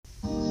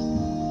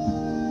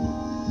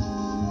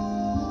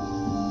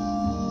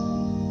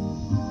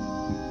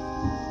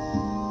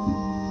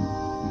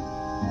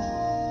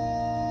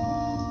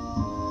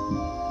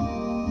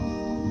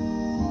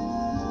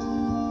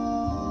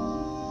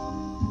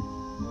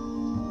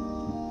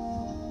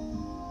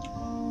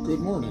Good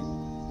morning,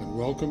 and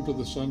welcome to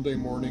the Sunday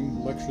morning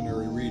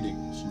lectionary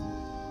readings.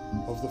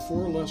 Of the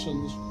 4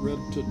 lessons read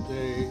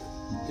today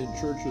in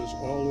churches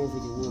all over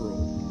the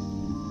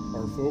world,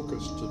 our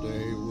focus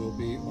today will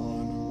be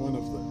on one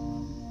of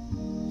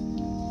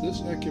them.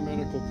 This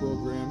ecumenical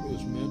program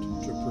is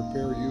meant to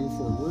prepare you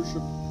for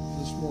worship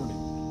this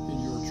morning in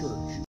your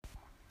church.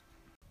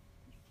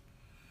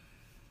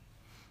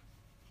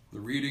 The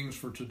readings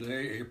for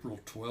today, April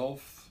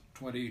 12th,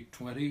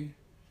 2020,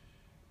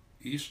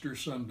 Easter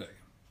Sunday,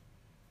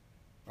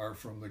 are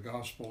from the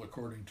Gospel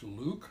according to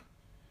Luke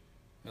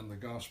and the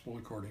Gospel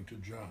according to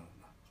John.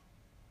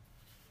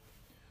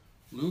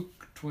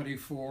 Luke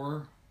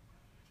 24,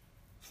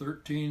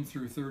 13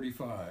 through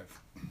 35.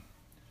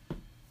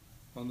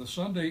 On the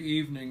Sunday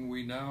evening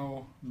we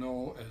now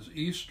know as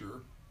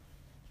Easter,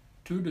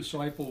 2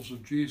 disciples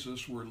of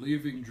Jesus were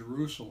leaving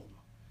Jerusalem,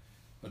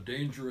 a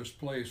dangerous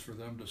place for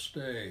them to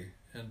stay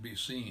and be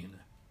seen.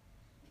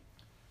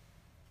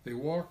 They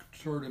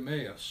walked toward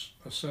Emmaus,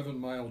 a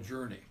 7-mile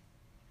journey.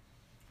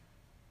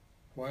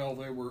 While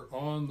they were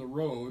on the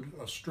road,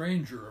 a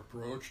stranger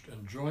approached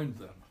and joined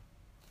them.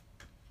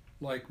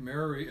 Like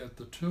Mary at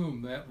the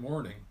tomb that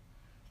morning,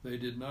 they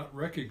did not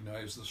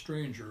recognize the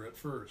stranger at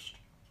first.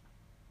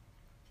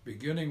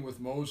 Beginning with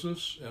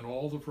Moses and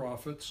all the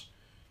prophets,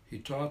 he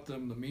taught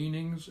them the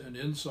meanings and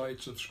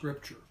insights of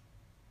Scripture.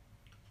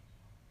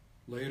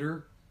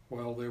 Later,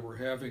 while they were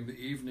having the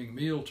evening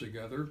meal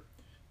together,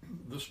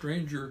 the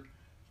stranger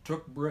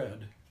took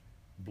bread,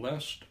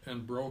 blessed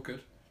and broke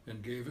it,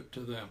 and gave it to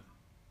them.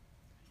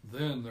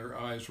 Then their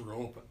eyes were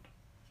opened,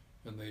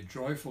 and they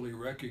joyfully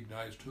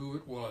recognized who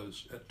it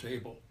was at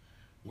table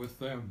with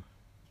them.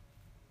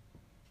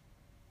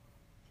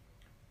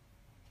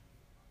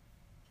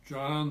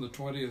 John, the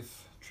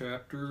 20th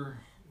chapter,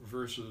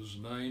 verses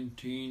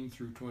 19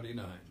 through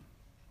 29.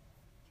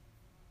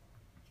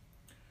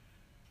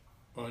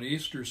 On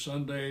Easter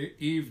Sunday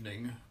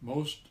evening,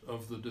 most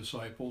of the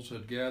disciples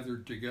had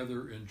gathered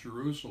together in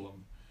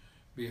Jerusalem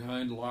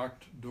behind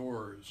locked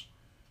doors,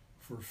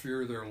 for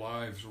fear their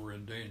lives were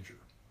in danger.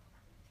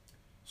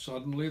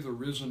 Suddenly the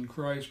risen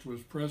Christ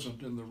was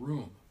present in the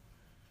room,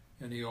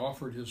 and he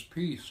offered his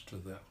peace to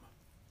them.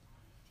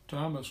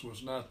 Thomas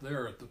was not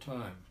there at the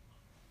time.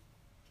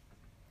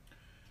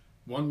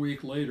 1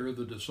 week later,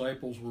 the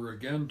disciples were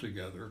again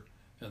together,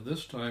 and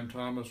this time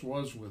Thomas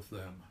was with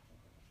them.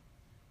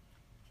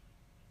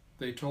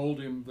 They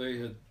told him they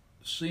had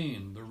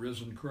seen the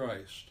risen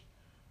Christ,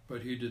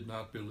 but he did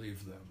not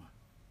believe them.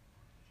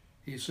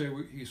 He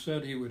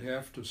said he would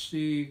have to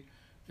see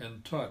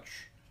and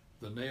touch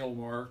the nail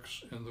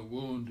marks and the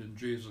wound in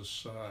Jesus'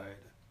 side.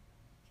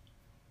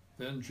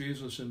 Then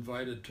Jesus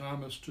invited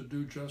Thomas to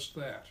do just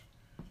that,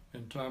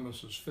 and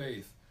Thomas's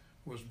faith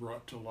was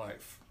brought to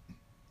life.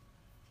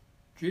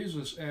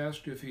 Jesus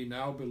asked if he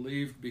now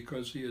believed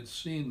because he had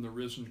seen the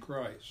risen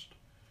Christ.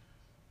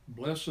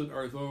 Blessed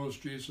are those,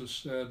 Jesus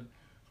said,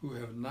 who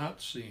have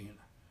not seen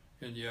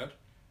and yet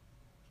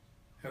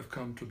have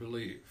come to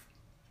believe.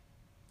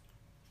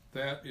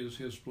 That is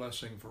his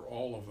blessing for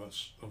all of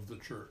us of the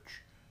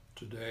church,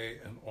 today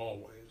and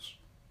always.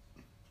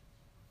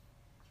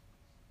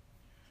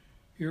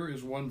 Here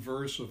is one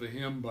verse of a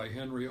hymn by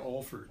Henry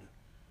Alford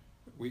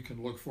that we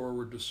can look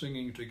forward to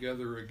singing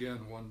together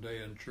again one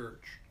day in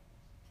church.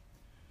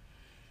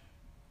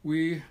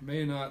 We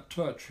may not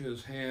touch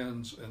his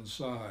hands and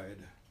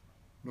side,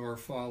 nor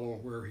follow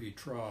where he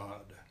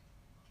trod,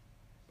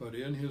 but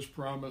in his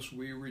promise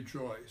we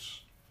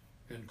rejoice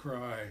and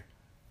cry,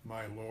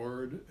 my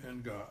Lord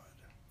and God.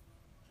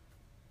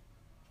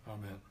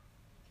 Amen.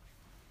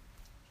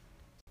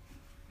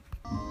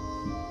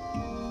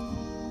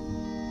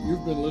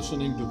 You've been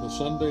listening to the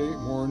Sunday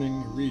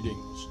morning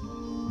readings,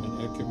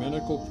 an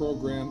ecumenical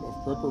program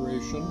of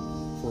preparation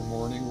for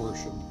morning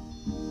worship.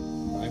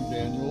 I'm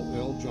Daniel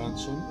L.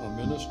 Johnson, a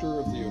minister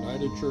of the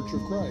United Church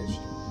of Christ.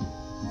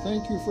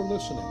 Thank you for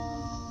listening,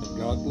 and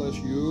God bless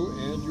you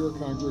and your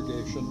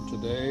congregation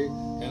today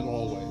and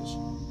always.